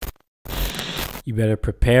You better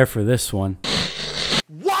prepare for this one.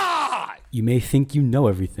 Why? You may think you know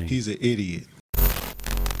everything, He's an idiot.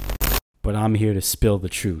 but I'm here to spill the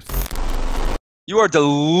truth. You are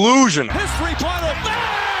delusional. History planet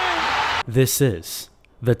man! This is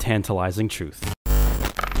the tantalizing truth.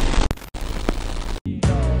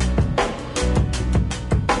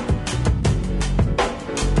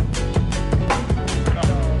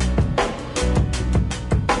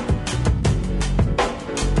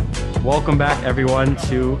 Welcome back, everyone,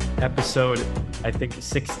 to episode, I think,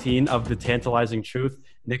 16 of The Tantalizing Truth.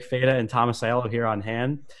 Nick Feda and Thomas Aiello here on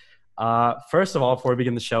hand. First of all, before we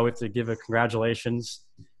begin the show, we have to give a congratulations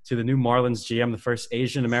to the new Marlins GM, the first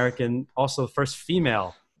Asian American, also the first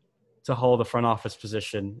female to hold a front office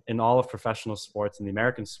position in all of professional sports and the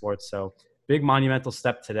American sports. So big monumental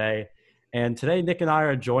step today. And today, Nick and I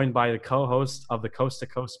are joined by the co-host of the Coast to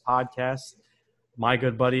Coast podcast, my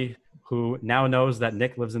good buddy, who now knows that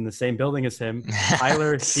Nick lives in the same building as him,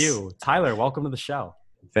 Tyler Hugh. Tyler, welcome to the show.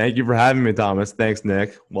 Thank you for having me, Thomas. Thanks,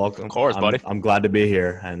 Nick. Welcome. Of course, buddy. I'm glad to be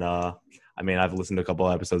here. And, I've listened to a couple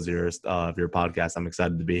of episodes of your podcast. I'm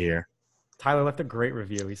excited to be here. Tyler left a great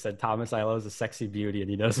review. He said Thomas Aiello is a sexy beauty and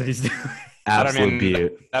he knows what he's doing. Absolute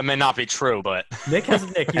beauty. That may not be true, but Nick has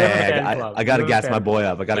Nick. You have a fan club. I got to You have a gas fan my club. boy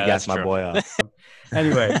up. I got to Yeah, gas that's my true. boy up.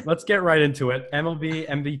 Anyway, let's get right into it. MLB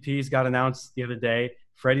MVPs got announced the other day.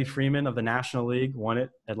 Freddie Freeman of the National League won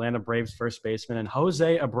it, Atlanta Braves first baseman, and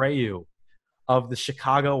Jose Abreu of the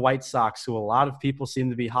Chicago White Sox, who a lot of people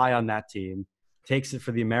seem to be high on that team, takes it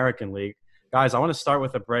for the American League. Guys, I want to start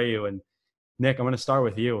with Abreu, and Nick, I'm going to start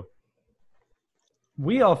with you.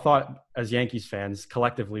 We all thought, as Yankees fans,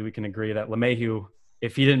 collectively, we can agree that LeMahieu,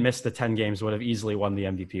 if he didn't miss the 10 games, would have easily won the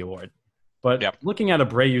MVP award. But Yep. Looking at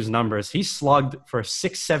Abreu's numbers, he slugged for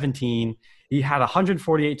 .617. He had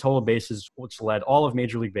 148 total bases, which led all of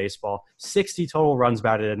Major League Baseball, 60 total runs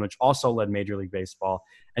batted in, which also led Major League Baseball.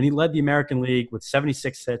 And he led the American League with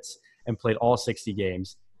 76 hits and played all 60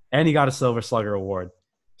 games. And he got a Silver Slugger award.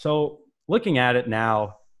 So looking at it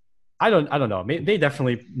now, I don't know. They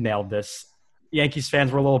definitely nailed this. Yankees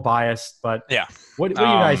fans were a little biased, but yeah. what do you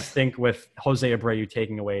guys think with Jose Abreu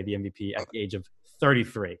taking away the MVP at the age of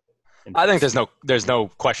 33? I think there's no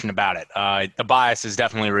question about it. The bias is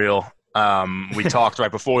definitely real. We talked right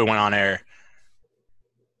before we went on air.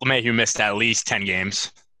 LeMahieu missed at least 10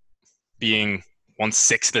 games, being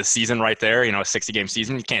 1/6 of the season right there. You know, a 60-game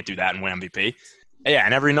season. You can't do that and win MVP. Yeah,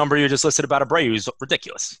 and every number you just listed about Abreu is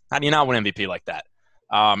ridiculous. How do you not win MVP like that?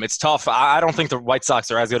 It's tough. I don't think the White Sox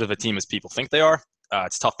are as good of a team as people think they are.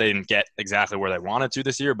 It's tough they didn't get exactly where they wanted to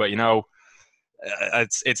this year, but, you know,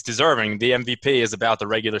 it's deserving. The MVP is about the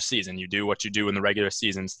regular season. You do what you do in the regular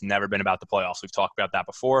season. It's never been about the playoffs. We've talked about that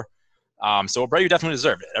before. So Abreu definitely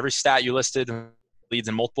deserved it. Every stat you listed leads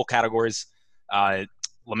in multiple categories.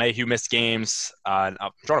 LeMahieu missed games. I'm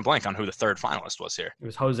drawing a blank on who the third finalist was here. It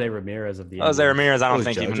was Jose Ramirez of the Jose Ramirez, I don't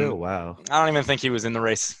think Wow. I don't even think he was in the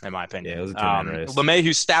race, in my opinion. Yeah, it was a two-man race.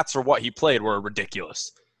 LeMahieu's stats for what he played were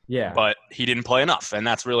ridiculous. Yeah. But he didn't play enough, and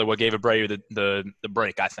that's really what gave Abreu the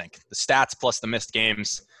break, I think. The stats plus the missed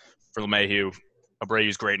games for LeMahieu,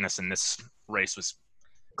 Abreu's greatness in this race was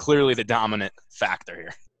clearly the dominant factor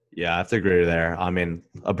here. Yeah, I have to agree there. I mean,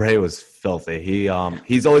 Abreu was filthy.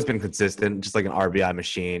 He's always been consistent, just like an RBI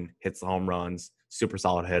machine, hits the home runs, super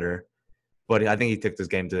solid hitter. But I think he took this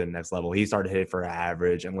game to the next level. He started hitting for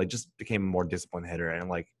average and, like, just became a more disciplined hitter. And,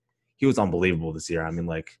 like, he was unbelievable this year. I mean,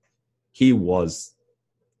 like, he was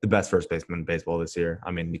the best first baseman in baseball this year. I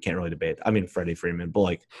mean, you can't really debate. I mean, Freddie Freeman, but,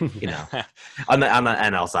 like, you know, on the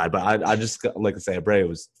NL side. But I just like to say Abreu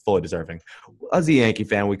was fully deserving. As a Yankee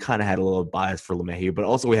fan, we kind of had a little bias for LeMahieu, but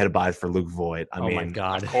also we had a bias for Luke Voit. I mean, my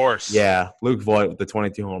God. Of course. yeah, Luke Voit with the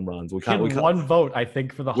 22 home runs. He had one vote, I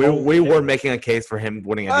think, for the whole. We were making a case for him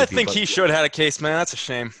winning MVP. I think he should have had a case, man. That's a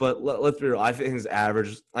shame. But let's be real. I think his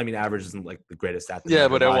average. I mean, average isn't like the greatest stat. Yeah,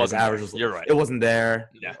 but it His wasn't average. there. You're right. It wasn't there.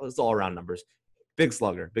 Yeah. It was all around numbers. Big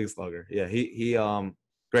slugger. Yeah, he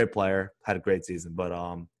great player, had a great season, but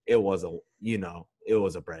it was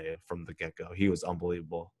Abreu from the get go. He was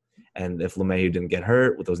unbelievable. And if LeMahieu didn't get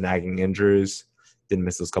hurt with those nagging injuries, didn't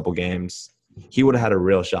miss those couple games, he would have had a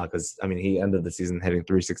real shot. Because I mean, he ended the season hitting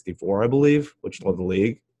 .364, I believe, which led the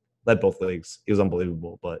league, led both leagues. He was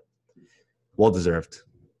unbelievable, but well deserved.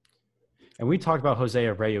 And we talked about Jose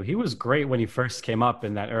Abreu. He was great when he first came up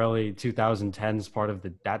in that early 2010s part of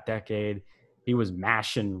that decade. He was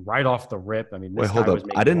mashing right off the rip. I mean, this Wait, hold guy up. was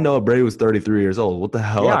making I didn't know Abreu was 33 years old. What the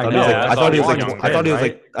hell? Yeah, I I know. thought he was That's like all I thought he was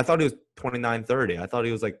right? like I thought he was 29, 30. I thought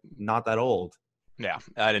he was like not that old. Yeah,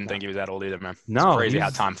 I didn't think he was that old either, man. No, It's crazy how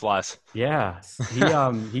he's- time flies. Yeah,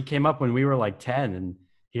 he came up when we were like 10, and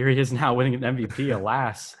here he is now winning an MVP.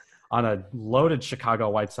 Alas, on a loaded Chicago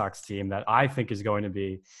White Sox team that I think is going to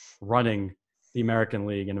be running the American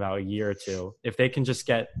League in about a year or two. If they can just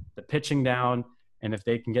get the pitching down and if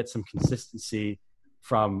they can get some consistency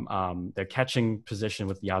from their catching position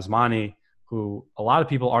with Yasmani, who a lot of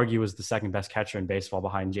people argue is the second best catcher in baseball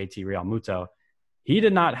behind JT Realmuto. He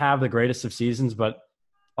did not have the greatest of seasons, but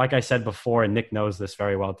like I said before, and Nick knows this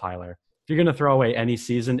very well, Tyler, if you're going to throw away any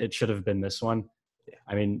season, it should have been this one.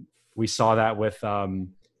 I mean, we saw that with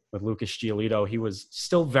Lucas Giolito. He was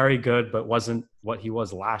still very good, but wasn't what he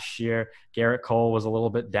was last year. Garrett Cole was a little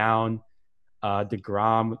bit down.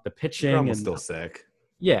 DeGrom, the pitching. DeGrom was still sick.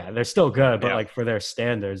 Yeah, they're still good, but like for their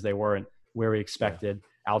standards, they weren't where we expected.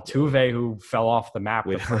 Altuve, who fell off the map.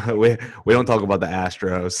 We don't talk about the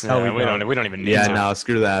Astros. No, we don't even need to. No,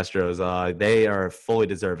 screw the Astros. They are fully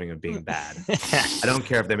deserving of being bad. I don't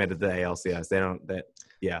care if they made it to the ALCS. They don't.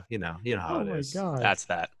 You know how it is. Oh my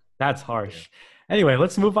God. That's harsh. Yeah. Anyway,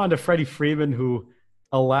 let's move on to Freddie Freeman, who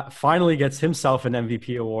finally gets himself an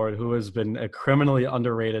MVP award, who has been a criminally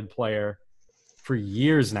underrated player for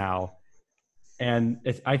years now. And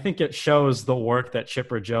I think it shows the work that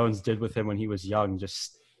Chipper Jones did with him when he was young,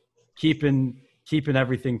 just keeping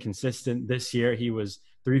everything consistent. This year, he was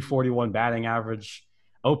 341 batting average.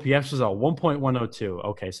 OPS was a 1.102.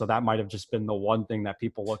 Okay, so that might have just been the one thing that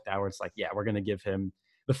people looked at where it's like, yeah, we're going to give him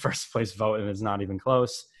the first place vote, and it's not even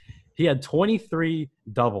close. He had 23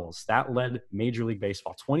 doubles. That led Major League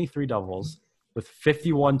Baseball. 23 doubles with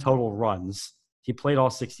 51 total runs. He played all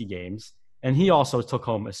 60 games, and he also took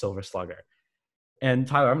home a Silver Slugger. And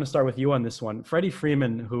Tyler, I'm going to start with you on this one. Freddie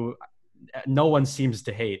Freeman, who no one seems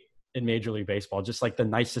to hate in Major League Baseball, just like the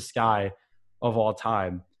nicest guy of all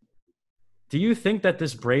time. Do you think that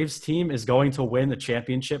this Braves team is going to win the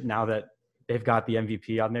championship now that they've got the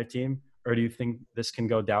MVP on their team? Or do you think this can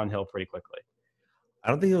go downhill pretty quickly? I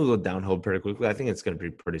don't think it'll go downhill pretty quickly. I think it's going to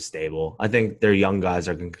be pretty stable. I think their young guys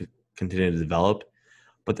are going to continue to develop,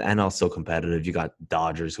 but the NL is so competitive. You got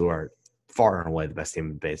Dodgers, who are far and away the best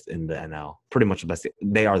team in the NL. Pretty much the best.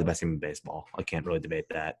 They are the best team in baseball. I can't really debate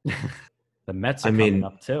that. The Mets are coming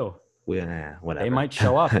up too. Whatever. They might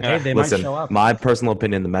show up. Hey, they might show up. My personal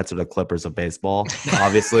opinion, the Mets are the Clippers of baseball.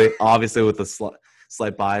 Obviously with the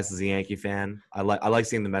slight bias as a Yankee fan. I like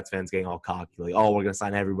seeing the Mets fans getting all cocky. Like, oh, we're going to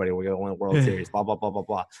sign everybody. We're going to win the World Series. Blah, blah, blah, blah,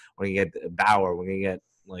 blah. We're going to get Bauer. We're going to get,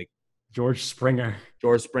 like, George Springer.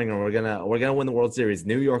 We're gonna win the World Series.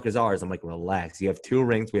 New York is ours. I'm like, relax. You have 2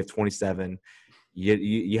 rings. We have 27.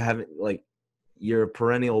 You haven't, like, you're a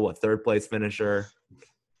perennial third place finisher.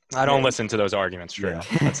 I don't listen to those arguments. Sure,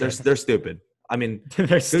 yeah. They're stupid. I mean,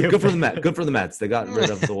 they're stupid. Good for the Mets. Good for the Mets. They got rid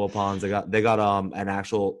of the Wilpons. They got an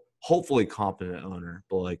actual, hopefully competent owner.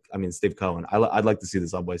 But, like, I mean, Steve Cohen. I'd like to see the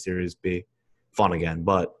Subway Series be fun again.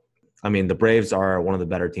 But I mean, the Braves are one of the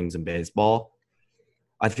better teams in baseball.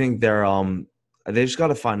 I think they just got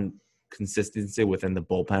to find consistency within the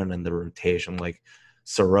bullpen and the rotation. Like,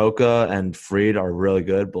 Soroka and Fried are really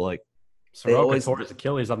good, but, like, Soroka tore his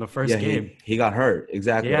Achilles on the first game. He got hurt.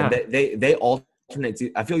 Exactly. Yeah. And they alternate.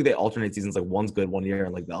 I feel like they alternate seasons. Like, one's good one year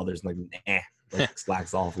and, like, the other's like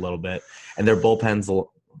slacks off a little bit. And their bullpens,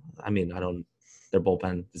 their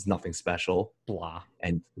bullpen is nothing special. Blah.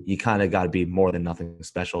 And you kind of got to be more than nothing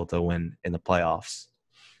special to win in the playoffs.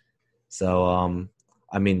 So,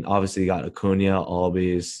 I mean, obviously you got Acuna,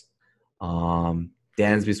 Albies,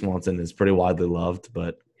 Dansby Swanson is pretty widely loved,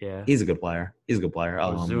 but yeah, he's a good player.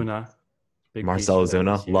 Ozuna. Marcell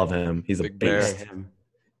Ozuna, love him. He's a beast.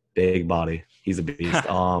 Big body. He's a beast.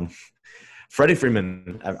 Freddie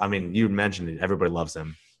Freeman, I mean, you mentioned it. Everybody loves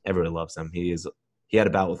him. He had a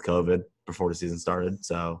bout with COVID before the season started,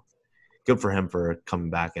 so good for him for coming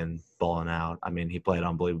back and balling out. I mean, he played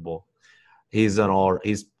unbelievable. I'm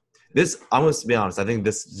going to be honest. I think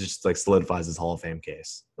this just, like, solidifies his Hall of Fame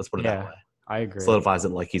case. Let's put it that way. I agree. Solidifies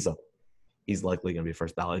it, like, he's likely going to be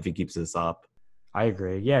first ballot if he keeps this up. I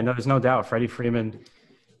agree. Yeah, no, there's no doubt. Freddie Freeman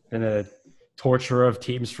been a torturer of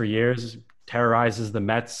teams for years, terrorizes the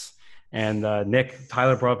Mets. And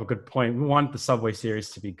Tyler brought up a good point. We want the Subway Series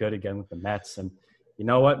to be good again with the Mets. And you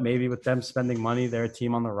know what? Maybe with them spending money, they're a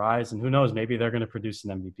team on the rise. And who knows? Maybe they're going to produce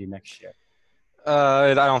an MVP next year.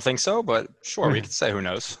 I don't think so, but sure, we could say who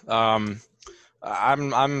knows. I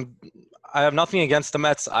have nothing against the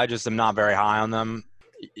Mets. I just am not very high on them.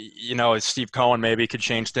 You know, Steve Cohen maybe could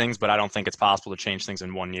change things, but I don't think it's possible to change things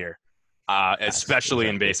in 1 year, especially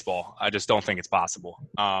in baseball. I just don't think it's possible.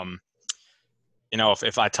 You know,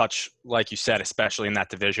 if I touch, like you said, especially in that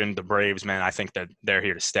division, the Braves, man, I think that they're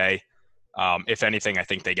here to stay. If anything, I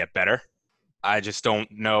think they get better. I just don't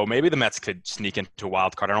know. Maybe the Mets could sneak into a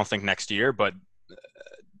wild card. I don't think next year, but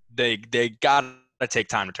they got to take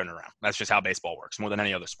time to turn it around. That's just how baseball works more than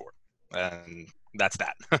any other sport. and that's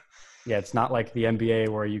that. Yeah, it's not like the NBA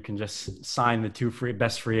where you can just sign the two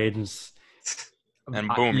best free agents. And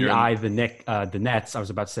boom, you're the Nets. I was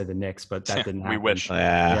about to say the Knicks, but that didn't happen. We wish.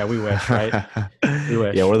 Yeah, we wish, right? We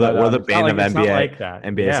wish. Yeah, we're the It's bane not of it's not NBA like that.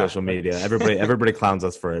 NBA Yeah. social media. Everybody clowns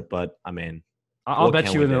us for it, but I mean, I'll what bet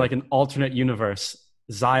can you we in do? like an alternate universe,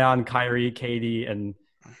 Zion, Kyrie, KD, and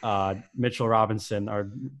Mitchell Robinson are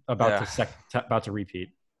about to repeat.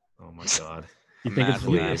 oh my god, You think it's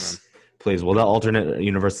Imagine that, please, will that alternate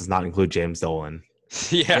universe does not include James Dolan?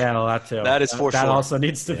 Yeah, Yeah, well, that too. that is for that sure. also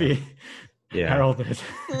needs to be Yeah, heralded.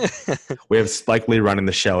 we have Spike Lee running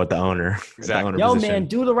the show at the owner. Exactly. Yo, position. man,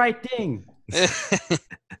 do the right thing.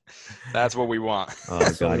 That's what we want. Oh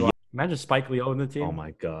So god, we want- Imagine Spike Lee owning the team. oh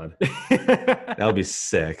my god, That'd that would be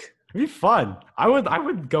sick. be fun. I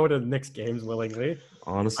would go to Knicks games willingly. I'd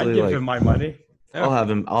Honestly, give like him my money. I'll have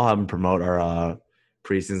him promote our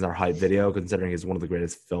preseason, our hype video, considering he's one of the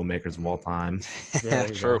greatest filmmakers of all time. Yeah, there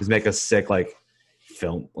you True. go. He's make a sick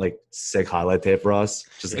sick highlight tape for us,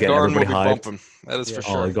 just to The get Garden will everybody be hyped. bumping. That is for Yeah.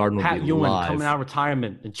 sure. Oh, the Garden will Pat be Ewing live. coming out of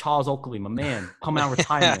retirement, and Charles Oakley, my man, coming out of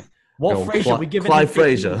retirement. Yo, Walt Frazier, we giving Clyde him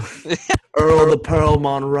 15. Frazier, Earl the Pearl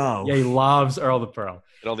Monroe. Yeah, he loves Earl the Pearl.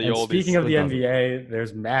 Get all the And oldies. speaking of the Who doesn't? NBA,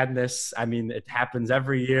 there's madness. I mean, it happens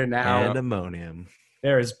every year now. Pandemonium.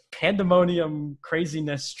 There is pandemonium,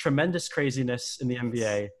 craziness, tremendous craziness in the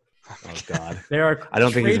NBA. Oh God, There are I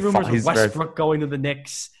don't think trade he's rumors of he's very- Westbrook going to the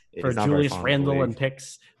Knicks for he's not very Julius fond of the Randle league. and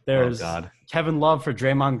picks. Oh There's God, Kevin Love for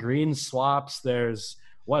Draymond Green swaps. There's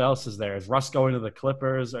what else is there? Is Russ going to the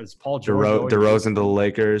Clippers? Is Paul George going DeRozan to the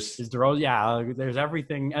Lakers. Is DeRozan? Yeah, there's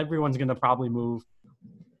everything. Everyone's going to probably move.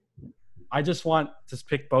 I just want to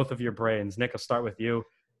pick both of your brains. Nick, I'll start with you.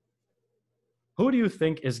 Who do you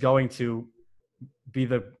think is going to be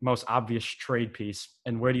the most obvious trade piece,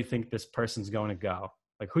 and where do you think this person's going to go?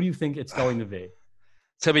 Like, who do you think it's going to be?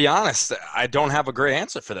 To be honest, I don't have a great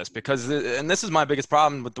answer for this because, and this is my biggest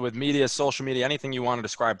problem with media, social media, anything you want to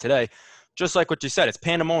describe today. Just like what you said, it's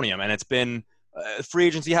pandemonium, and it's been free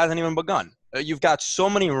agency hasn't even begun. You've got so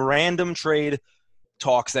many random trade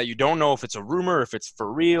talks that you don't know if it's a rumor, if it's for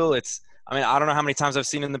real. I mean, I don't know how many times I've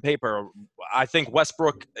seen in the paper. I think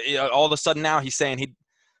Westbrook, all of a sudden now he's saying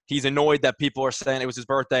he's annoyed that people are saying it was his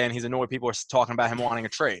birthday, and he's annoyed people are talking about him wanting a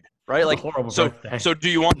trade, right? Like, Horrible so birthday. do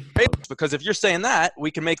you want to trade? Because if you're saying that,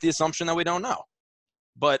 we can make the assumption that we don't know.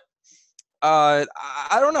 But I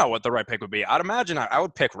don't know what the right pick would be. I'd imagine I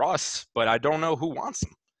would pick Russ, but I don't know who wants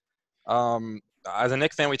him. As a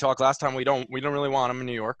Knicks fan, we talked last time. We don't really want him in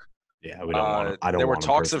New York. Yeah, we don't want him. I don't There were want him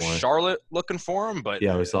talks of personally. Charlotte looking for him, but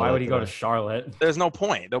Yeah, we saw. Why that would he go to today. Charlotte? there's no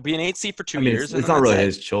point. There'll be an 8 seed for 2 I mean, years. it's and not then really that's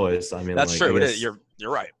it. his choice. I mean, That's like, true. I It guess- is.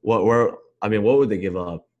 You're right. What would they give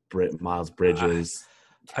up? Miles Bridges.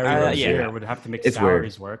 Terry Rozier yeah. would have to make It's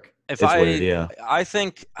salaries work. If It's I, weird, yeah. I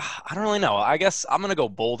think I don't really know. I guess I'm gonna go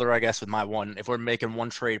bolder. I guess with my one. If we're making one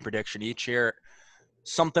trade prediction each year,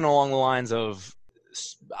 something along the lines of,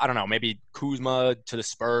 I don't know, maybe Kuzma to the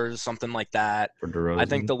Spurs, something like that. For DeRozan. I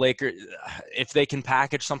think the Lakers, if they can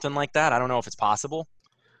package something like that, I don't know if it's possible.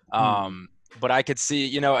 But I could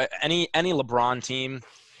see, any LeBron team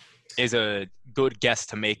is a good guess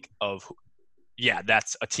to make of, yeah,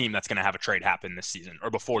 that's a team that's going to have a trade happen this season or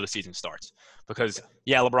before the season starts. Because,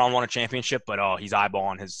 yeah, LeBron won a championship, but he's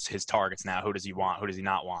eyeballing his targets now. Who does he want? Who does he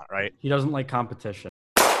not want, right? He doesn't like competition.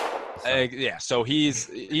 Yeah, so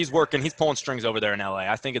he's working. He's pulling strings over there in LA.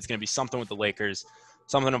 I think it's going to be something with the Lakers,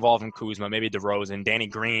 something involving Kuzma, maybe DeRozan, Danny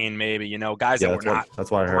Green, maybe, guys that were not that's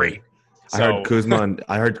what I heard. great. I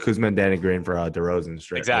heard Kuzma and Danny Green for DeRozan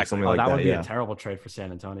straight. Exactly. Like something Oh, like that that. would be Yeah. a terrible trade for San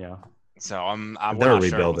Antonio. So I'm They're not sure what's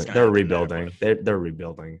rebuilding. gonna They're happen rebuilding. there, They're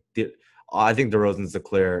rebuilding. I think DeRozan's the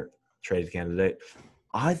clear trade candidate.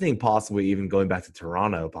 I think possibly even going back to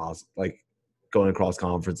Toronto, like going across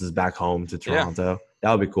conferences back home to Toronto.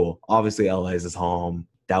 That would be cool. Obviously, LA is his home.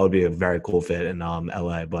 That would be a very cool fit in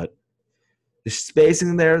LA, but the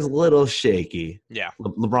spacing there is a little shaky. Yeah.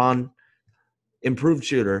 LeBron, improved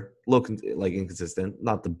shooter, look like inconsistent.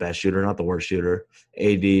 Not the best shooter, not the worst shooter.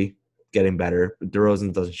 AD getting better.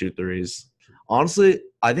 DeRozan doesn't shoot threes. Honestly,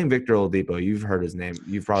 I think Victor Oladipo. You've heard his name.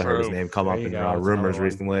 You've probably heard his True. name come There up you in go. That's rumors another one.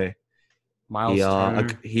 recently. Miles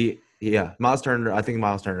Turner. Miles Turner. I think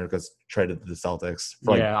Miles Turner gets traded to the Celtics.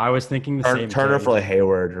 For Yeah, I was thinking the same Turner thing. for like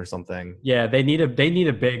Hayward or something. Yeah, they need a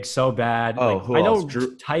big so bad. Oh, Like, who I know else?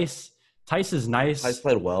 Drew- Tice is nice. Tice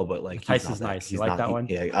played well, but like Tice he's is not nice. He's You like not, that one?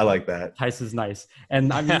 Yeah, I like that. Tice is nice.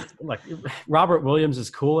 And I mean, like Robert Williams is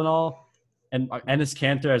cool and all. And Enes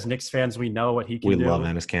Kanter, as Knicks fans, we know what he can We do. love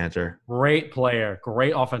Enes Kanter. Great player,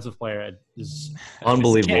 great offensive player. Just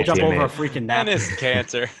Unbelievable can't jump over a teammate. freaking And napkin. his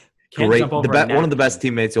cancer. Can't great, jump over a one of the napkin. best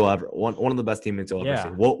teammates you'll ever one of the best teammates you'll ever Yeah. see.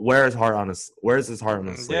 Where's his heart on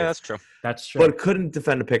his sleeve? Yeah, that's true. That's true. But couldn't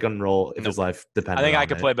defend a pick and roll if his life I depended. think I on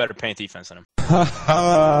could it. play better paint defense than him.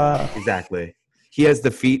 Exactly. He has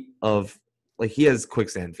the feet of he has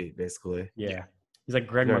quicksand feet basically. yeah. He's like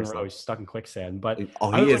Greg Very Monroe. slow. He's stuck in quicksand. But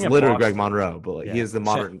Oh, I he was is looking at literally Greg Boston. Monroe, but he Yeah. is the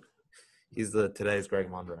modern. He's the today's Greg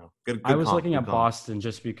Monroe. Good. I was comp, looking good at comp. Boston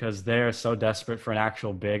just because they're so desperate for an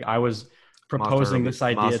actual big. I was proposing this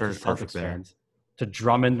idea Miles to Turner's perfect Celtics there. fans. To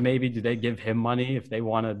Drummond, maybe. Do they give him money if they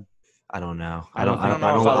wanted? I don't know. I I don't don't. think- I don't know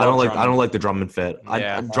if I love I Drummond. don't like the Drummond fit.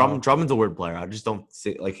 Yeah. Drummond's a weird player. I just don't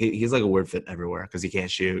see he's like a weird fit everywhere because he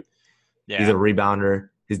can't shoot. Yeah, He's a rebounder.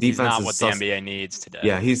 His he's defense not is what sus- the NBA needs today.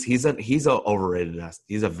 Yeah, he's a overrated.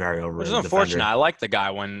 He's a very Which is overrated. unfortunate. defender. I like the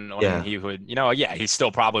guy when Yeah. he would, he's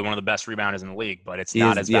still probably one of the best rebounders in the league, but it's He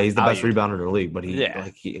not is, as yeah, he's the best valued. rebounder in the league,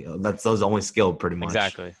 but that's his only skill pretty much.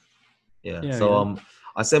 Exactly. Yeah. Yeah, So yeah.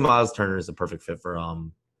 I say Miles Turner is a perfect fit for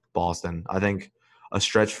Boston. I think a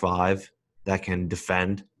stretch five that can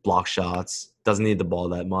defend, block shots, doesn't need the ball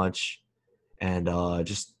that much, and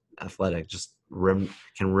just athletic, just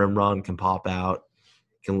can rim run, can pop out,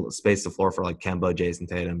 can space the floor for like Kemba, Jason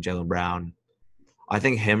Tatum, Jaylen Brown. I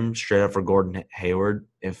think him straight up for Gordon Hayward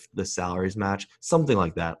if the salaries match, something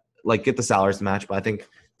like that. Like get the salaries to match, but I think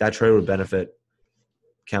that trade would benefit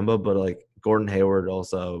Kemba, but like Gordon Hayward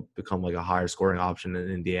also become like a higher scoring option in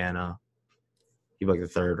Indiana. He'd be like the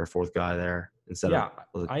third or fourth guy there instead Yeah,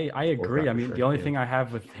 of I agree. I mean, sure, the only yeah. thing I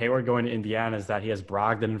have with Hayward going to Indiana is that he has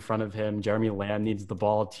Brogdon in front of him. Jeremy Lamb needs the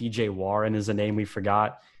ball. TJ Warren is a name we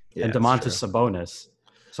forgot. Yeah, and that's DeMontis true. Sabonis.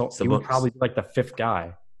 So he would Sabonis. probably be like the fifth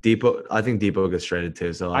guy. I think Depot gets traded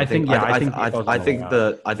too. So I think Depot's I on think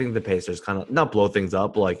the way I think the Pacers kind of not blow things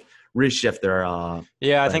up, but like reshift their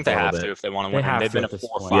Yeah, I Like think they a little have bit. to if they want to They win. have They've to been a at this 4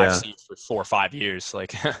 or point. 5 Yeah. seed for 4 or 5 years.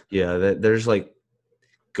 Like, yeah. There's like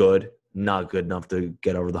good, not good enough to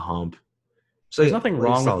get over the hump. So There's nothing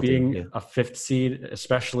wrong with solid team, being a fifth seed,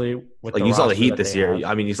 especially with like the you saw the roster Heat that this they year. have.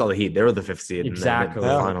 I mean, you saw the Heat. They were the fifth seed Exactly. in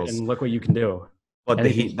the finals. And look what you can do. But the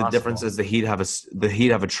Anything's Heat, the difference possible. is the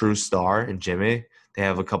Heat have a true star in Jimmy. They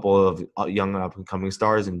have a couple of young up and coming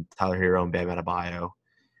stars in Tyler Hero and Bam Adebayo,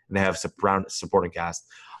 and they have supporting cast.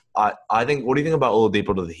 I think. What do you think about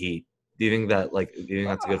Oladipo to the Heat? Do you think that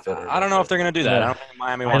that's a good fit? I don't know if they're going to do that. Yeah. I don't think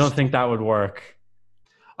Miami I wants don't think that would work.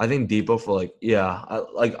 I think Depot for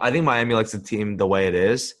I think Miami likes the team the way it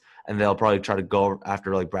is, and they'll probably try to go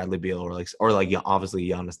after like Bradley Beal or obviously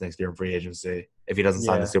Giannis next year in free agency if he doesn't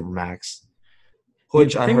sign Yeah. the Supermax.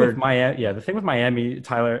 Which the I thing heard. with Miami, the thing with Miami,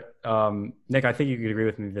 Tyler, Nick, I think you could agree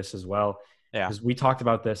with me this as well. Yeah. Because we talked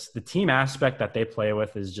about this. The team aspect that they play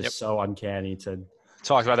with is just Yep. so uncanny to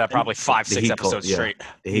talked about that probably 5, The 6 Heat episodes yeah. straight.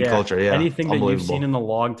 The Heat culture, yeah. Anything that you've Unbelievable. seen in a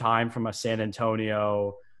long time from a San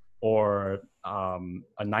Antonio or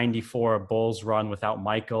a 94 Bulls run without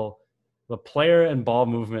Michael, the player and ball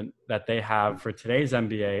movement that they have for today's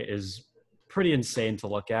NBA is pretty insane to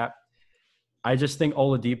look at. I just think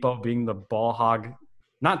Oladipo being the ball hog,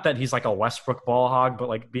 not that he's like a Westbrook ball hog, but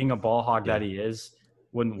like being a ball hog that he is,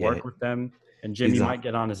 wouldn't Yeah. work with them. And Jimmy He's might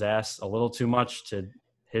get on his ass a little too much to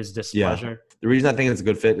his displeasure. The reason I think it's a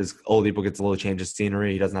good fit is Oladipo gets a little change of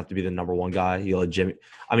scenery. He doesn't have to be the number one guy. He let Jimmy.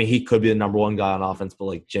 I mean, he could be the number one guy on offense, but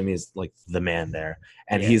like Jimmy is like the man there,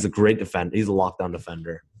 and Yeah. he's a great defender. He's a lockdown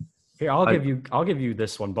defender. Here, I'll give you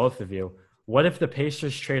this one, both of you. What if the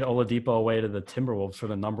Pacers trade Oladipo away to the Timberwolves for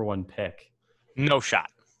the number one pick? No shot.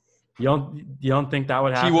 You don't think that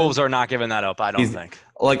would happen? T-Wolves are not giving that up, I don't He's- think.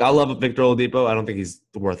 Like I love Victor Oladipo. I don't think he's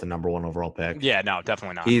worth a number one overall pick. Yeah, no,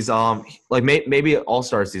 definitely not. He's maybe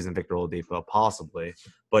All-Star season Victor Oladipo possibly,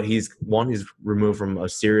 but he's removed from a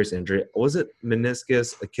serious injury. Was it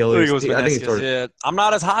meniscus, Achilles? I think it's yeah. I'm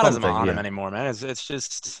not as hot as him something, on him yeah. anymore, man. It's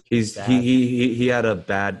just he had a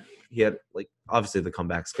bad. He had like obviously the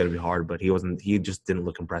comeback's gonna be hard, but he just didn't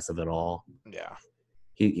look impressive at all. yeah.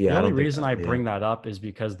 The I only don't think- reason I yeah. bring that up is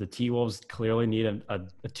because the T-Wolves clearly need a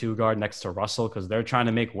two guard next to Russell because they're trying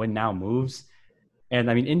to make win now moves.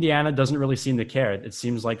 And I mean, Indiana doesn't really seem to care. It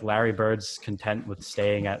seems like Larry Bird's content with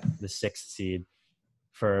staying at the 6th seed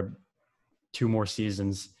for 2 more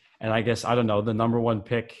seasons. And I guess, I don't know, the number one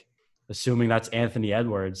pick, assuming that's Anthony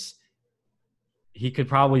Edwards, he could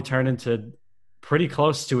probably turn into pretty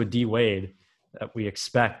close to a D Wade that we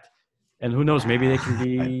expect. And who knows, maybe they can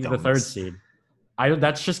be the 3rd seed.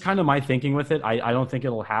 That's just kind of my thinking with it. I don't think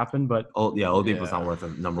it'll happen, but Oladipo's not worth a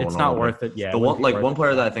number one. it's not overall worth pick. it. Yeah, The it one wouldn't be worth one it.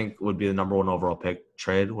 player that I think would be the number one overall pick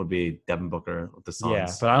trade would be Devin Booker with the Suns. Yeah,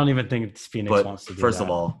 but I don't even think Phoenix wants to But do first that. of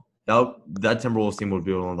all, that Timberwolves team would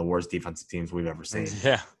be one of the worst defensive teams we've ever seen.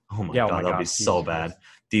 Yeah. Oh my Yeah, oh god, my that'd God, be so Jesus. bad.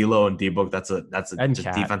 D'Lo and D-Book, that's a And just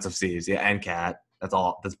Cat. defensive C's. Yeah, and Cat. That's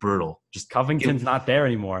all. That's brutal. Just Covington's not there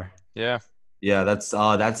anymore. Yeah. Yeah, that's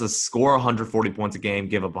a score 140 points a game,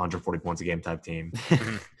 give up 140 points a game type team.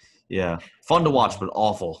 Yeah, fun to watch, but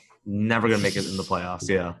awful. Never gonna make it in the playoffs.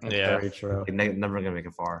 Yeah, That's Yeah. very true. never gonna make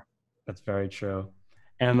it far. That's very true.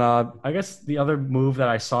 And I guess the other move that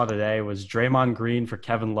I saw today was Draymond Green for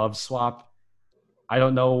Kevin Love swap. I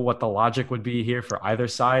don't know what the logic would be here for either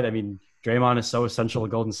side. I mean, Draymond is so essential to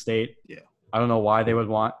Golden State. Yeah. I don't know why they would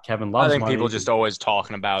want Kevin I Love's think money. people just always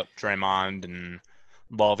talking about Draymond and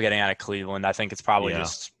Love getting out of Cleveland. I think it's probably Yeah.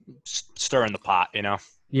 just stirring the pot, you know?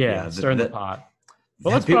 Yeah, Yeah, stirring the that- pot.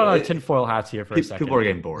 But let's put on our tinfoil hats here for a second. People are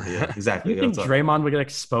getting bored. Yeah, Do exactly. you think That's what- Draymond would get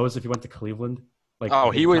exposed if he went to Cleveland? Like, Oh,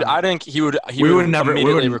 he would. I think he would. He We would would never- we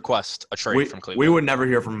immediately would- request a trade we, from Cleveland. we would never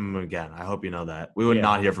hear from him again. I hope you know that. We would Yeah.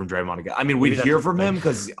 not hear from Draymond again. I mean, Maybe we'd that's hear the from thing. him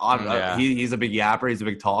because Yeah. he's a big yapper. He's a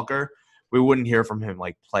big talker. We wouldn't hear from him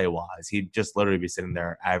like play wise. He'd just literally be sitting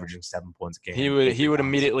there averaging 7 points a game. He would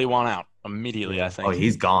immediately want out immediately. I think. Oh,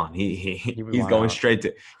 he's gone. He's would going want out. straight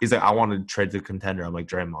to. He's like, I want to trade to contender. I'm like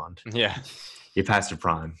Draymond. Yeah. You passed your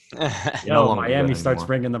prime. Yo, no longer Miami good starts anymore.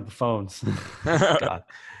 bringing the phones. God.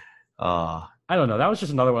 I don't know. That was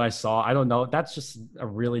just another one I saw. I don't know. That's just a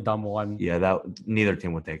really dumb one. Yeah, that neither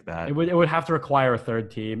team would take that. It would have to require a third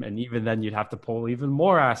team, and even then, you'd have to pull even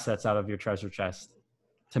more assets out of your treasure chest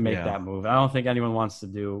to make Yeah. that move. I don't think anyone wants to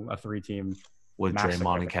do a 3-team. With massacre.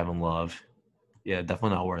 Draymond and Kevin Love. Yeah,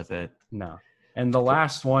 definitely not worth it. No. And the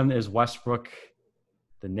last one is Westbrook,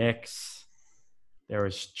 the Knicks.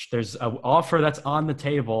 There's an offer that's on the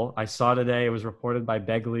table. I saw today. It was reported by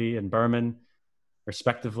Begley and Berman,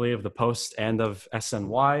 respectively, of the Post and of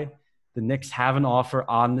SNY. The Knicks have an offer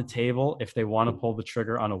on the table if they want to pull the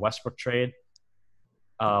trigger on a Westbrook trade.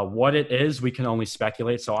 What it is, we can only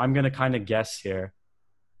speculate. So I'm going to kind of guess here.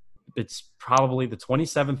 It's probably the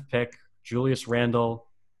 27th pick, Julius Randle,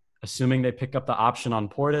 assuming they pick up the option on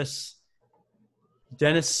Portis,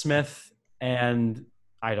 Dennis Smith, and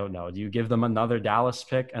I don't know. Do you give them another Dallas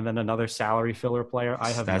pick and then another salary filler player?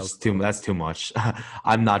 I have That's no clue. That's too much.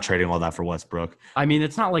 I'm not trading all that for Westbrook. I mean,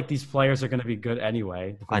 it's not like these players are going to be good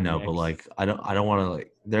anyway. I know, but like I don't want to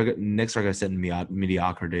like Knicks are gonna sit in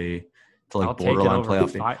mediocrity to like I'll take it borderline over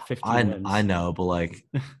playoff. Team. 15 wins. I know, but like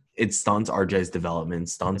it stunts RJ's development,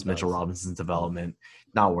 stunts It Mitchell does. Robinson's development.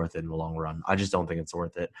 Not worth it in the long run. I just don't think it's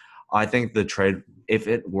worth it. I think the trade, if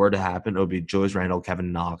it were to happen, it would be Julius Randle,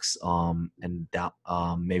 Kevin Knox, and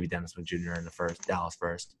maybe Dennis Smith Jr. in the Dallas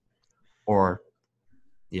first, or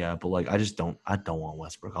yeah. But like, I don't want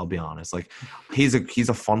Westbrook. I'll be honest. Like, he's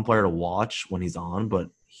a fun player to watch when he's on, but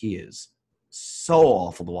he is so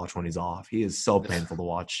awful to watch when he's off. He is so painful to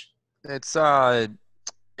watch. It's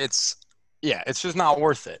just not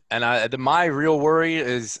worth it. And my real worry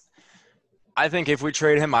is, I think if we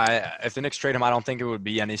trade him, if the Knicks trade him, I don't think it would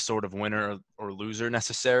be any sort of winner or loser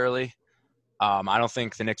necessarily. I don't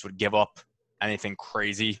think the Knicks would give up anything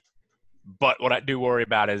crazy. But what I do worry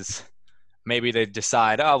about is maybe they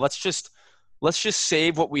decide, let's just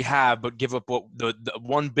save what we have, but give up what the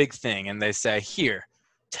one big thing, and they say, here,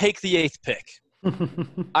 take the 8th pick.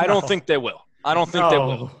 I don't think they will. I don't think they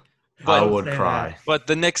will. I But, would say cry. but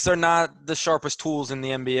the Knicks are not the sharpest tools in the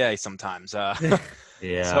NBA sometimes.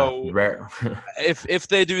 Yeah. So- rare. If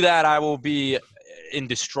they do that, I will be in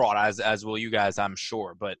distraught, as will you guys, I'm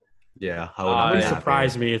sure. But Yeah. It wouldn't Yeah.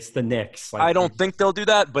 surprise me. It's the Knicks. Like, I don't think they'll do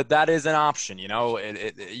that. But that is an option. You know,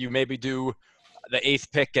 you maybe do the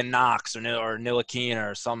 8th pick and Knox or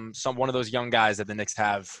Ntilikina or some one of those young guys that the Knicks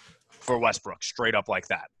have for Westbrook, straight up like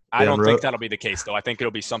that. I Leon don't think Rose- that'll be the case, though. I think it'll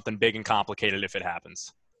be something big and complicated if it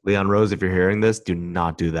happens. Leon Rose, if you're hearing this, do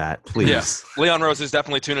not do that, please. Yes, Leon Rose is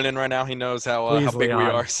definitely tuning in right now. He knows how Please, big we Leon.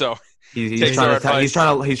 are. So He's Takes trying our to he's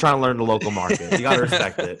advice. trying to learn the local market. You gotta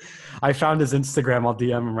respect it. I found his Instagram. I'll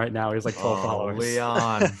DM him right now. He's like 12 Oh, followers.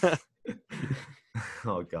 Leon.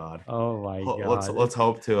 Oh God. Oh my god. Let's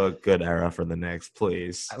hope to a good era for the Knicks,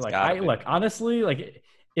 please. gotta be. Look, honestly, like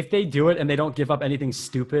if they do it and they don't give up anything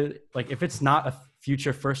stupid, like if it's not a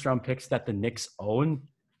future first round picks that the Knicks own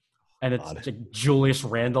and it's God. like Julius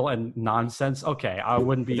Randle and nonsense, okay, I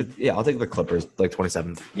wouldn't be Yeah, I'll take the Clippers, like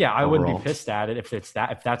 27th. I wouldn't overall. be pissed at it if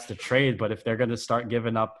that's the trade, but if they're going to start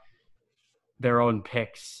giving up their own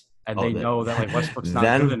picks and Oh, they then- know that like Westbrook's not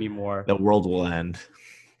then good anymore. The world will end.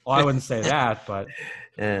 Well, I wouldn't say that, but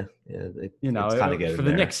Yeah, you know, it's kinda getting for the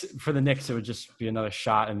there. Knicks, it would just be another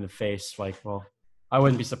shot in the face. Like, well, I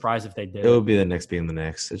wouldn't be surprised if they did. It would be the Knicks being the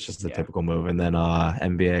Knicks. It's just a Yeah. typical move. And then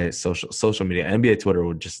NBA social media, NBA Twitter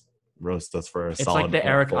would just roast us for a It's solid. like the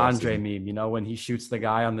Eric full Andre season. meme, you know, when he shoots the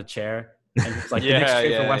guy on the chair. And it's like Yeah, the Knicks trade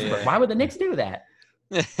for yeah, Westbrook. yeah. Why would the Knicks do that?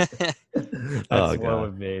 That's Oh what it God.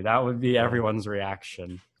 would be. That would be everyone's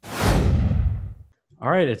reaction. All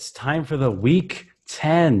right, it's time for the Week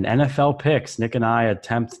 10 NFL picks. Nick and I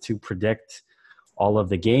attempt to predict all of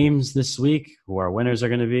the games this week, who our winners are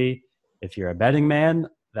going to be. If you're a betting man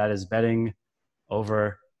that is betting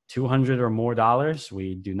over $200 or more,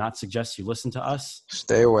 we do not suggest you listen to us.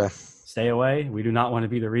 Stay away. Stay away. We do not want to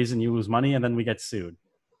be the reason you lose money and then we get sued.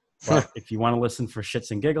 But if you want to listen for shits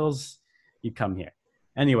and giggles, you come here.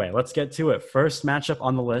 Anyway, let's get to it. First matchup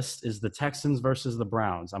on the list is the Texans versus the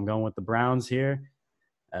Browns. I'm going with the Browns here.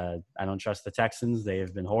 I don't trust the Texans. They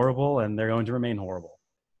have been horrible, and they're going to remain horrible.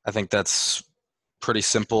 I think that's pretty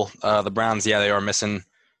simple. The Browns, they are missing.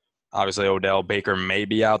 Obviously, Odell Baker may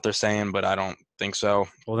be out, they're saying, but I don't think so.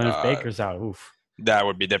 Well, then if Baker's out, oof. That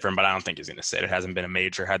would be different, but I don't think he's going to sit. It hasn't been a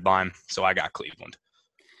major headline, so I got Cleveland.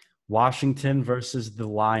 Washington versus the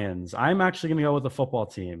Lions. I'm actually going to go with the football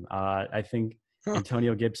team. I think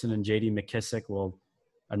Antonio Gibson and J.D. McKissick will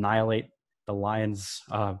annihilate the Lions'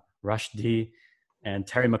 rush D. And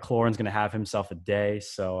Terry McLaurin's going to have himself a day.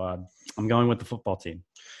 So I'm going with the football team.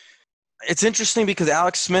 It's interesting because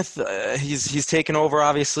Alex Smith, he's taken over,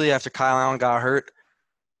 obviously, after Kyle Allen got hurt.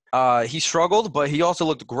 He struggled, but he also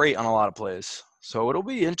looked great on a lot of plays. So it'll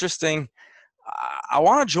be interesting. I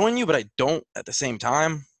want to join you, but I don't at the same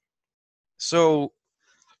time. So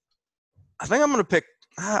I think I'm going to pick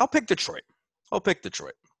 – I'll pick Detroit.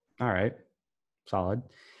 All right. Solid.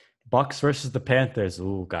 Bucks versus the Panthers.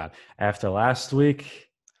 Oh, God. After last week,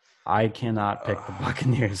 I cannot pick the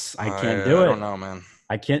Buccaneers. I can't do it. I don't know, man.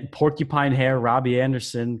 I can't. Porcupine Hair, Robbie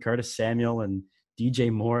Anderson, Curtis Samuel, and DJ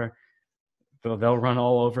Moore. They'll run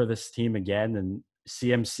all over this team again. And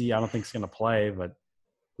CMC, I don't think is going to play, but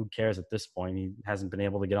who cares at this point? He hasn't been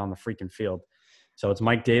able to get on the freaking field. So it's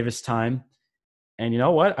Mike Davis time. And you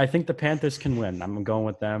know what? I think the Panthers can win. I'm going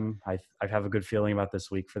with them. I have a good feeling about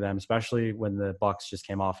this week for them, especially when the Bucks just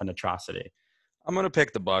came off an atrocity. I'm going to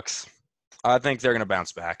pick the Bucks. I think they're going to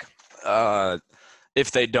bounce back.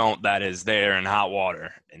 If they don't, that is, they're in hot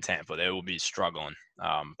water in Tampa. They will be struggling.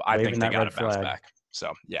 I think they got to bounce back.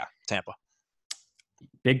 So, yeah, Tampa.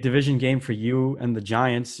 Big division game for you and the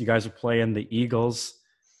Giants. You guys are playing the Eagles,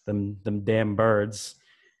 them damn birds.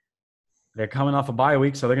 They're coming off a bye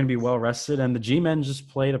week, so they're going to be well rested. And the G-Men just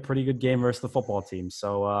played a pretty good game versus the football team.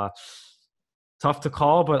 So tough to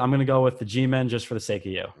call, but I'm going to go with the G-Men just for the sake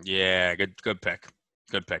of you. Yeah, good pick.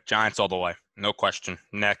 Good pick. Giants all the way. No question.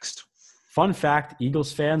 Next. Fun fact,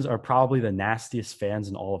 Eagles fans are probably the nastiest fans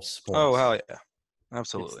in all of sports. Oh, hell yeah.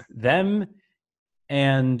 Absolutely. It's them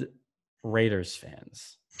and Raiders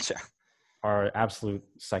fans Yeah. are absolute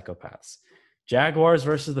psychopaths. Jaguars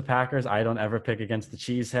versus the Packers. I don't ever pick against the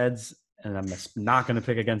Cheeseheads. And I'm not going to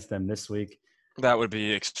pick against them this week. That would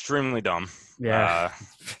be extremely dumb. Yeah.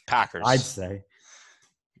 Packers. I'd say.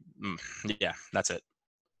 Yeah, that's it.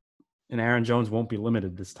 And Aaron Jones won't be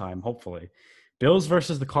limited this time, hopefully. Bills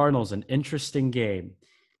versus the Cardinals, an interesting game.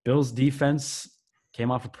 Bills defense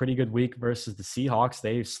came off a pretty good week versus the Seahawks.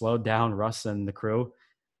 They slowed down Russ and the crew.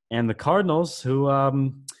 And the Cardinals, who,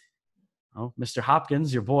 Mr.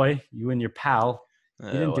 Hopkins, your boy, you and your pal,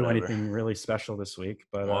 he didn't do anything really special this week,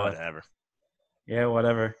 but whatever. Yeah,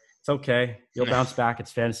 whatever. It's okay. You'll bounce back.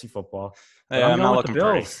 It's fantasy football. Yeah, I'm not looking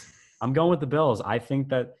pretty. I'm going with the Bills. I think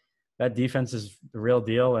that defense is the real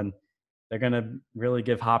deal, and they're going to really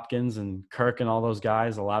give Hopkins and Kirk and all those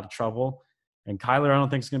guys a lot of trouble. And Kyler, I don't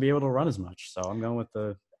think is going to be able to run as much. So I'm going with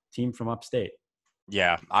the team from upstate.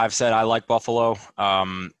 Yeah, I've said I like Buffalo.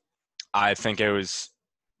 I think I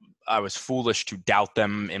was foolish to doubt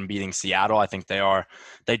them in beating Seattle. I think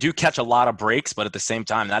they do catch a lot of breaks, but at the same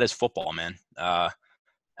time, that is football, man.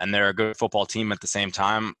 And they're a good football team at the same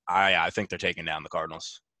time. I think they're taking down the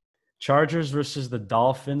Cardinals. Chargers versus the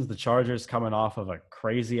Dolphins. The Chargers coming off of a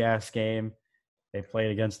crazy-ass game. They played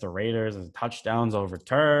against the Raiders and touchdowns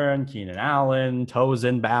overturned. Keenan Allen, toes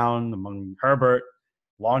inbound among Herbert,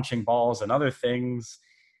 launching balls and other things.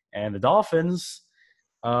 And the Dolphins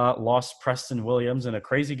lost Preston Williams in a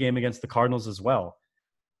crazy game against the Cardinals as well.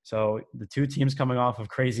 So the two teams coming off of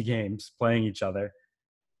crazy games playing each other.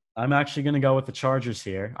 I'm actually going to go with the Chargers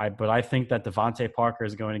here. But I think that Devontae Parker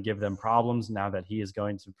is going to give them problems now that he is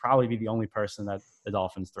going to probably be the only person that the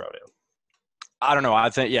Dolphins throw to. I don't know. I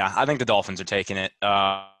think the Dolphins are taking it. They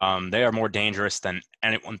are more dangerous than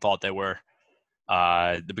anyone thought they were.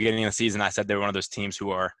 At the beginning of the season, I said they were one of those teams who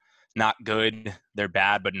are not good. They're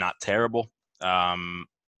bad, but not terrible.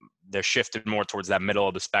 They're shifted more towards that middle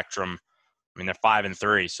of the spectrum. I mean, they're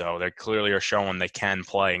 5-3, so they clearly are showing they can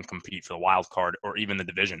play and compete for the wild card or even the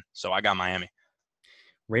division. So I got Miami.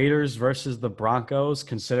 Raiders versus the Broncos.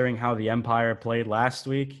 Considering how the Empire played last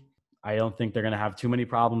week, I don't think they're going to have too many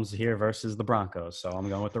problems here versus the Broncos. So I'm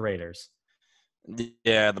going with the Raiders.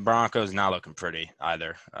 Yeah, the Broncos not looking pretty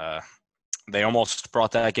either. They almost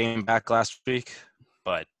brought that game back last week,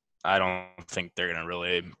 but I don't think they're going to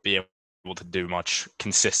really be able to do much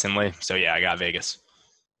consistently. So, yeah, I got Vegas.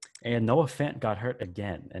 And Noah Fant got hurt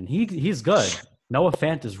again, and he's good. Noah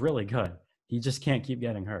Fant is really good. He just can't keep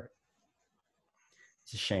getting hurt.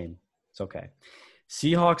 It's a shame. It's okay.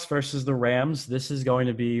 Seahawks versus the Rams. This is going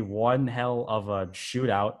to be one hell of a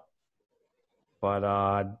shootout. But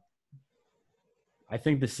I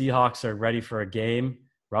think the Seahawks are ready for a game.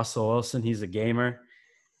 Russell Wilson, he's a gamer.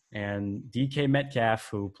 And DK Metcalf,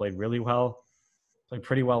 who played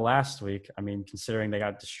pretty well last week. I mean, considering they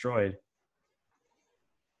got destroyed.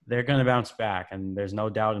 They're going to bounce back, and there's no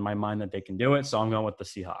doubt in my mind that they can do it, so I'm going with the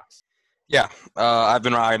Seahawks. Yeah, I've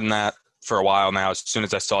been riding that for a while now. As soon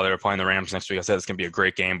as I saw they were playing the Rams next week, I said it's going to be a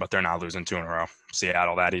great game, but they're not losing 2 in a row.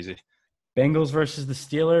 Seattle, that easy. Bengals versus the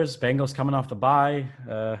Steelers. Bengals coming off the bye.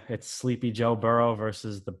 It's sleepy Joe Burrow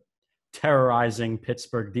versus the terrorizing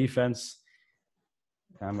Pittsburgh defense.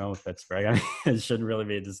 I'm going with Pittsburgh. I mean, it shouldn't really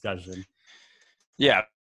be a discussion. Yeah,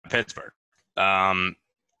 Pittsburgh.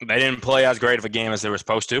 They didn't play as great of a game as they were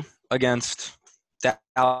supposed to against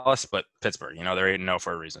Dallas, but Pittsburgh, they're 8-0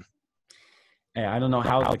 for a reason. Hey, I don't know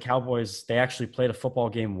how the Cowboys, they actually played a football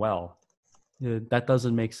game well. That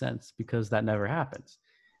doesn't make sense because that never happens.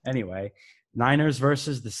 Anyway, Niners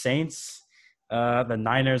versus the Saints. The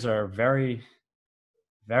Niners are very,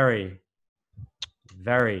 very,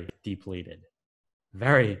 very depleted.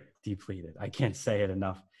 Very depleted. I can't say it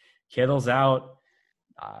enough. Kittle's out.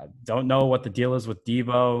 Don't know what the deal is with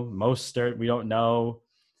Debo. Mostert, we don't know.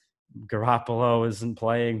 Garoppolo isn't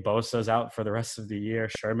playing. Bosa's out for the rest of the year.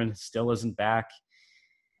 Sherman still isn't back.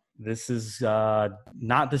 This is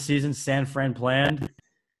not the season San Fran planned,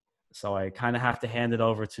 so I kind of have to hand it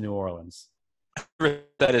over to New Orleans.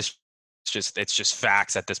 That is it's just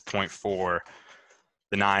facts at this point for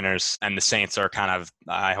the Niners, and the Saints are kind of –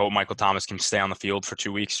 I hope Michael Thomas can stay on the field for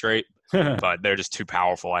 2 weeks straight, but they're just too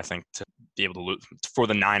powerful, I think, to be able to lose, for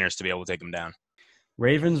the Niners to be able to take them down.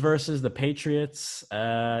 Ravens versus the Patriots.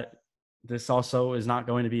 This also is not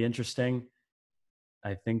going to be interesting.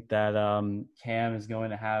 I think that Cam is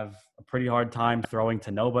going to have a pretty hard time throwing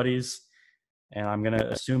to nobodies, and I'm going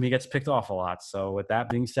to assume he gets picked off a lot. So with that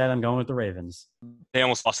being said, I'm going with the Ravens. They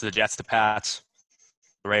almost lost to the Jets, the Pats.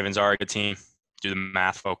 The Ravens are a good team. Do the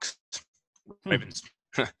math, folks. Ravens.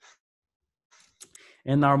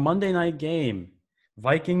 In our Monday night game,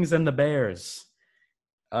 Vikings and the Bears.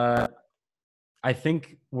 I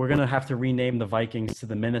think we're going to have to rename the Vikings to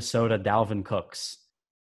the Minnesota Dalvin Cooks.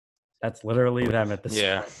 That's literally them at this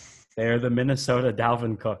point. They're the Minnesota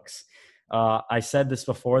Dalvin Cooks. I said this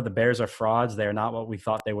before. The Bears are frauds. They are not what we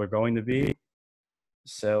thought they were going to be.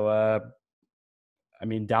 So,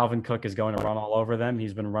 Dalvin Cook is going to run all over them.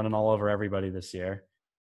 He's been running all over everybody this year.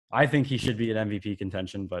 I think he should be in MVP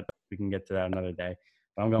contention, but we can get to that another day.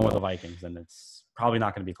 But I'm going with the Vikings, and it's probably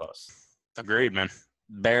not going to be close. Agreed, man.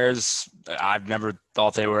 Bears, I've never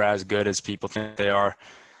thought they were as good as people think they are.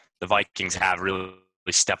 The Vikings have really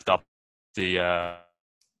stepped up the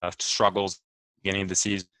struggles beginning of the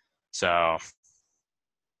season. So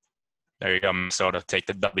there you go, Minnesota. Take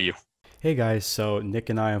the W. Hey guys, so Nick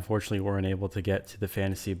and I unfortunately weren't able to get to the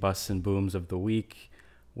fantasy busts and booms of the week.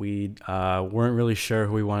 We weren't really sure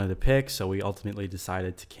who we wanted to pick, so we ultimately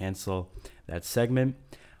decided to cancel that segment.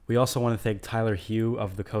 We also want to thank Tyler Hugh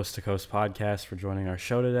of the Coast to Coast podcast for joining our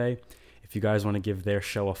show today. If you guys want to give their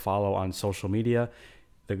show a follow on social media,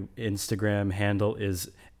 the Instagram handle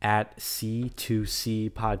is at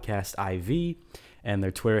C2C Podcast IV, and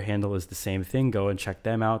their Twitter handle is the same thing. Go and check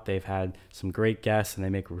them out. They've had some great guests, and they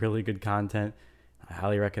make really good content. I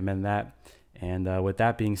highly recommend that. And with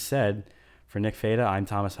that being said, for Nick Feda, I'm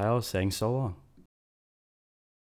Thomas Hiles saying so long.